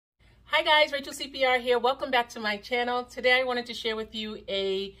Hi guys, rachaelcprhair here. Welcome back to my channel. Today I wanted to share with you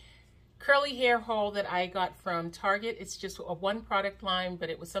a curly hair haul that I got from Target. It's just a one product line, but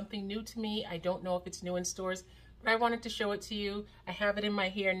it was something new to me. I don't know if it's new in stores, but I wanted to show it to you. I have it in my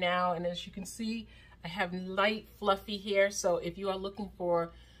hair now, and as you can see, I have light fluffy hair. So if you are looking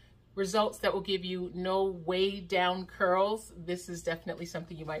for results that will give you no way down curls, this is definitely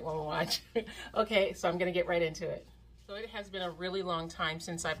something you might want to watch. Okay, so I'm gonna get right into it. So it has been a really long time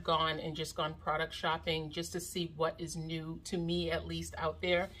since I've gone product shopping just to see what is new to me, at least out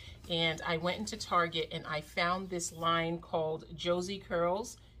there. And I went into Target and I found this line called Jozi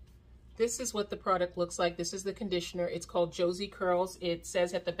Curls. This is what the product looks like. This is the conditioner. It's called Jozi Curls. It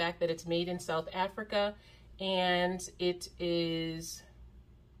says at the back that it's made in South Africa, and it is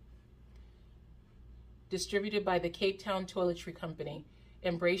distributed by the Cape Town Toiletry Company.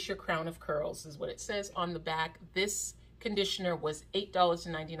 Embrace your crown of curls is what it says on the back. This conditioner was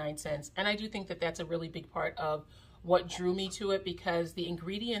 $8.99, and I do think that that's a really big part of what drew me to it, because the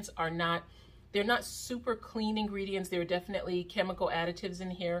ingredients are they're not super clean ingredients. There are definitely chemical additives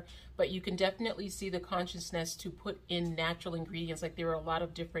in here, but you can definitely see the consciousness to put in natural ingredients. Like, there are a lot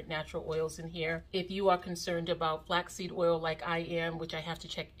of different natural oils in here. If you are concerned about flaxseed oil like I am, which I have to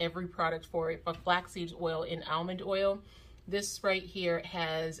check every product for it, but flaxseed oil and almond oil, this right here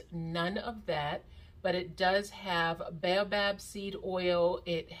has none of that, but it does have baobab seed oil,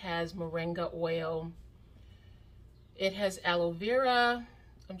 it has moringa oil, it has aloe vera.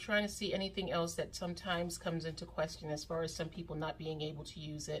 I'm trying to see anything else that sometimes comes into question as far as some people not being able to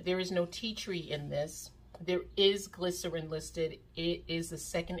use it. There is no tea tree in this. There is glycerin listed. It is the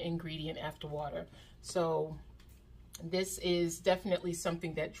second ingredient after water. So this is definitely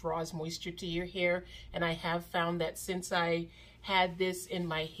something that draws moisture to your hair, and I have found that since I had this in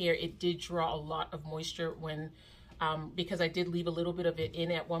my hair, it did draw a lot of moisture when because I did leave a little bit of it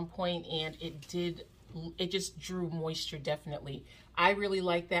in at one point, and it just drew moisture. Definitely, I really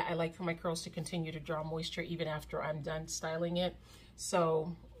like that. I like for my curls to continue to draw moisture even after I'm done styling it,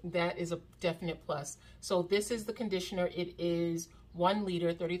 so that is a definite plus. So this is the conditioner. It is 1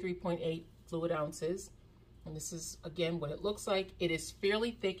 liter, 33.8 fluid ounces. And this is, again, what it looks like. It is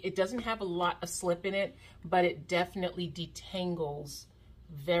fairly thick. It doesn't have a lot of slip in it, but it definitely detangles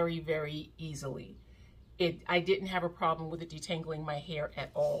very, very easily. I didn't have a problem with it detangling my hair at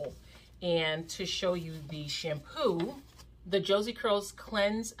all. And to show you the shampoo, the Jozi Curls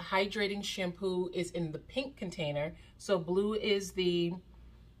Cleanse Hydrating Shampoo is in the pink container. So blue is the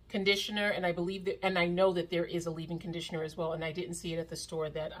conditioner, and I believe that, and I know that there is a leave-in conditioner as well, and I didn't see it at the store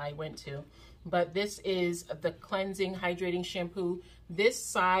that I went to. But this is the cleansing hydrating shampoo. This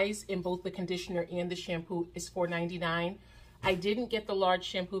size in both the conditioner and the shampoo is $4.99. I didn't get the large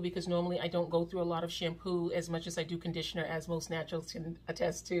shampoo because normally I don't go through a lot of shampoo as much as I do conditioner, as most naturals can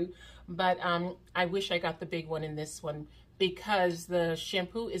attest to. But I wish I got the big one in this one, because the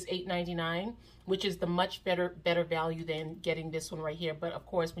shampoo is $8.99, which is the much better value than getting this one right here. But of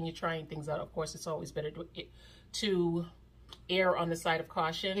course, when you're trying things out, of course, it's always better to err on the side of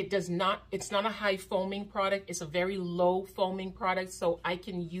caution. It's not a high foaming product. It's a very low foaming product, so I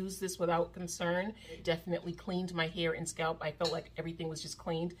can use this without concern. It definitely cleaned my hair and scalp. I felt like everything was just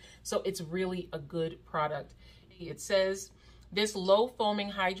cleaned. So it's really a good product. It says, this low foaming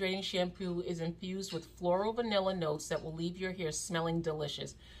hydrating shampoo is infused with floral vanilla notes that will leave your hair smelling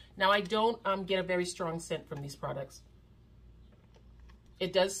delicious. Now, I don't get a very strong scent from these products.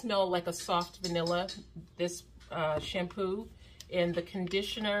 It does smell like a soft vanilla, this shampoo, and the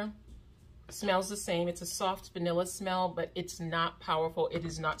conditioner smells the same. It's a soft vanilla smell, but it's not powerful. It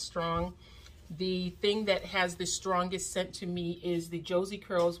is not strong. The thing that has the strongest scent to me is the Jozi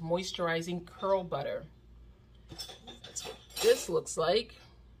Curls Moisturizing Curl Butter. That's what this looks like.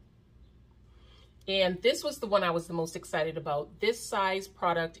 And this was the one I was the most excited about. This size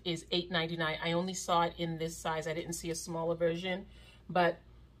product is $8.99. I only saw it in this size. I didn't see a smaller version, but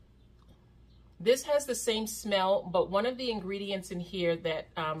this has the same smell, but one of the ingredients in here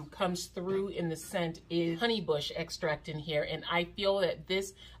that comes through in the scent is honeybush extract in here. And I feel that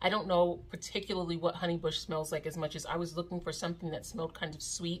this, I don't know particularly what honeybush smells like as much as I was looking for something that smelled kind of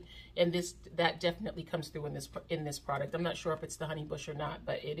sweet. And that definitely comes through in this product. I'm not sure if it's the honeybush or not,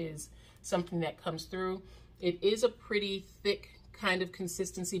 but it is something that comes through. It is a pretty thick kind of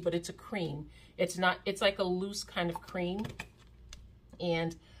consistency, but it's a cream. It's like a loose kind of cream.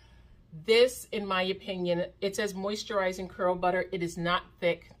 And this, in my opinion, it says moisturizing curl butter. It is not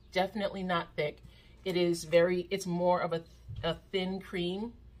thick, definitely not thick. It's more of a thin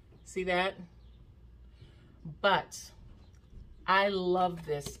cream. See that? But I love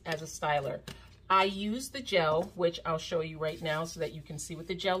this as a styler. I used the gel, which I'll show you right now so that you can see what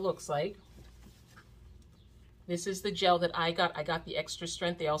the gel looks like. This is the gel that I got. I got the extra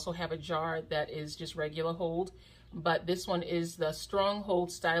strength. They also have a jar that is just regular hold, but this one is the strong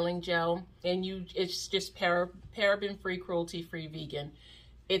hold styling gel, and it's just paraben-free, cruelty-free, vegan.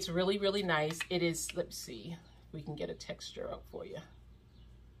 It's really, really nice. It is, let's see if we can get a texture up for you.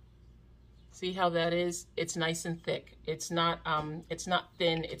 See how that is? It's nice and thick. It's not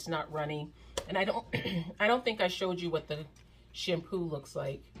thin, it's not runny. And I don't think I showed you what the shampoo looks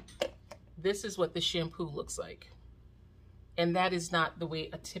like. This is what the shampoo looks like. And that is not the way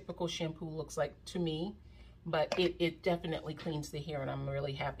a typical shampoo looks like to me, but it definitely cleans the hair, and I'm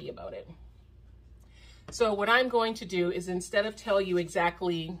really happy about it. So what I'm going to do is, instead of tell you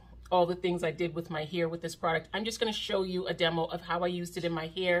exactly all the things I did with my hair with this product, I'm just going to show you a demo of how I used it in my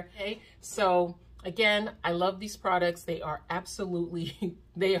hair. Okay, so again, I love these products. They are absolutely,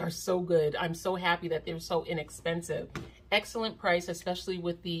 they are so good. I'm so happy that they're so inexpensive. Excellent price, especially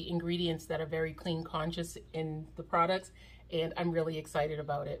with the ingredients that are very clean conscious in the products, and I'm really excited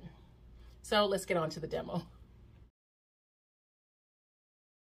about it. So let's get on to the demo.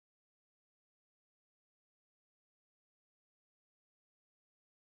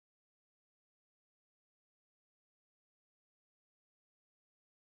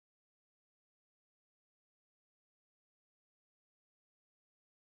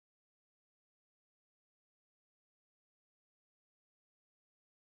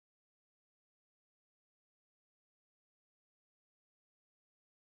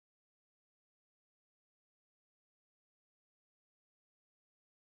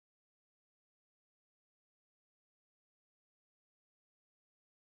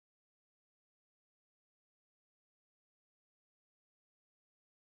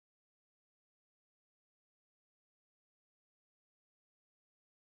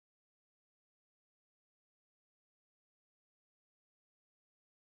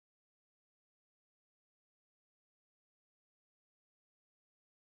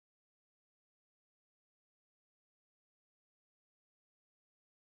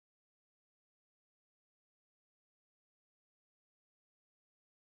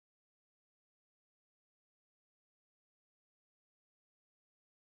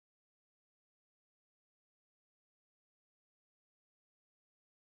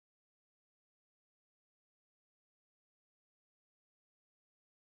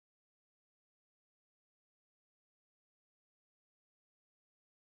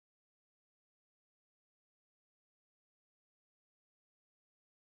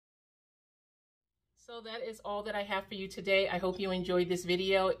 So that is all that I have for you today. I hope you enjoyed this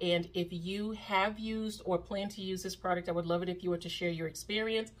video, and if you have used or plan to use this product, I would love it if you were to share your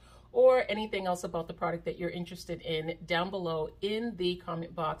experience or anything else about the product that you're interested in down below in the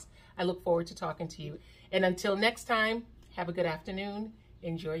comment box. I look forward to talking to you. And until next time, have a good afternoon.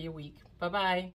 Enjoy your week. Bye-bye.